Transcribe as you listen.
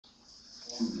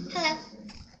Hello,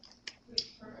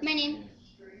 my name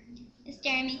is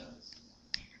Jeremy,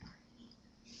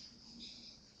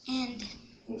 and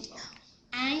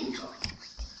I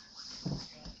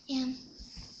am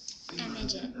a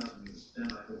midget.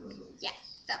 Yeah,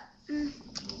 so,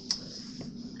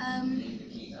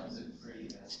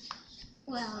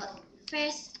 well,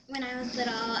 first, when I was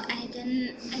little, I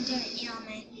didn't eat all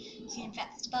my canned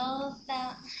vegetables, so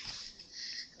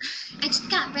I just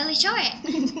got really short.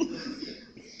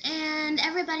 And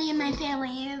everybody in my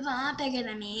family is a lot bigger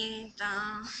than me, so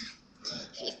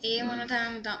if you see one of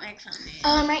them, don't make fun of me.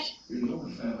 Right.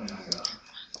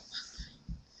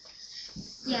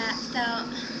 Yeah, so,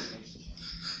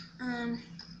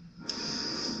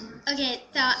 okay,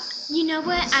 so, you know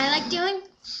what I like doing?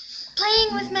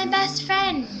 Playing with my best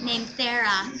friend named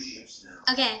Sarah.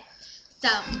 Okay, so,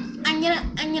 I'm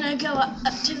gonna go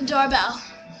up to the doorbell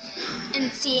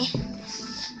and see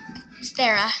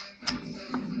Sarah.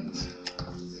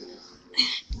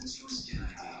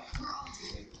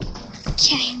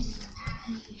 Okay,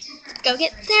 let's go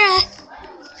get Sarah.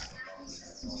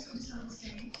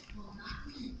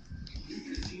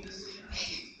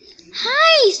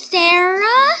 Hi,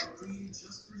 Sarah.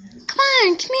 Come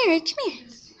on, come here.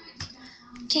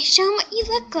 Okay, show them what you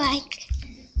look like.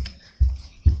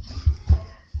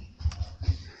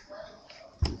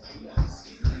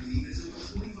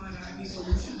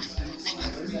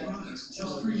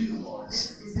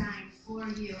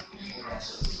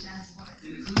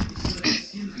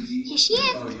 Here she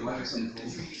is.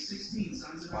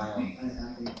 Wow.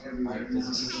 My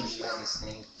position is very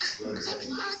snake. I'm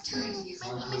awesome. My name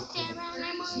is Sarah, and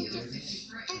I'm on this.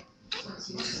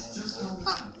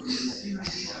 Well,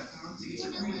 you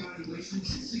know what?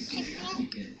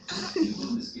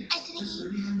 I didn't eat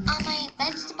all my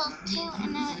vegetables too,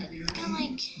 and it's kind of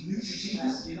like,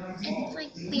 it's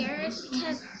like weird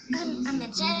because I'm a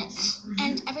midget,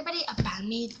 and everybody around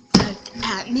me looked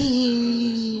at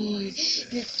me.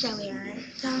 And it's so weird.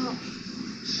 So,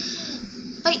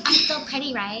 but I'm still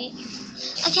pretty, right?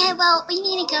 Okay, well, we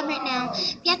need to go right now.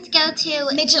 We have to go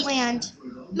to Midgetland.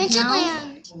 Midgetland.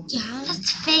 Yeah.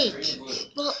 That's fake.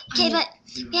 Well, okay, but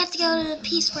we have to go to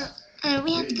Peace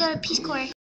Corps.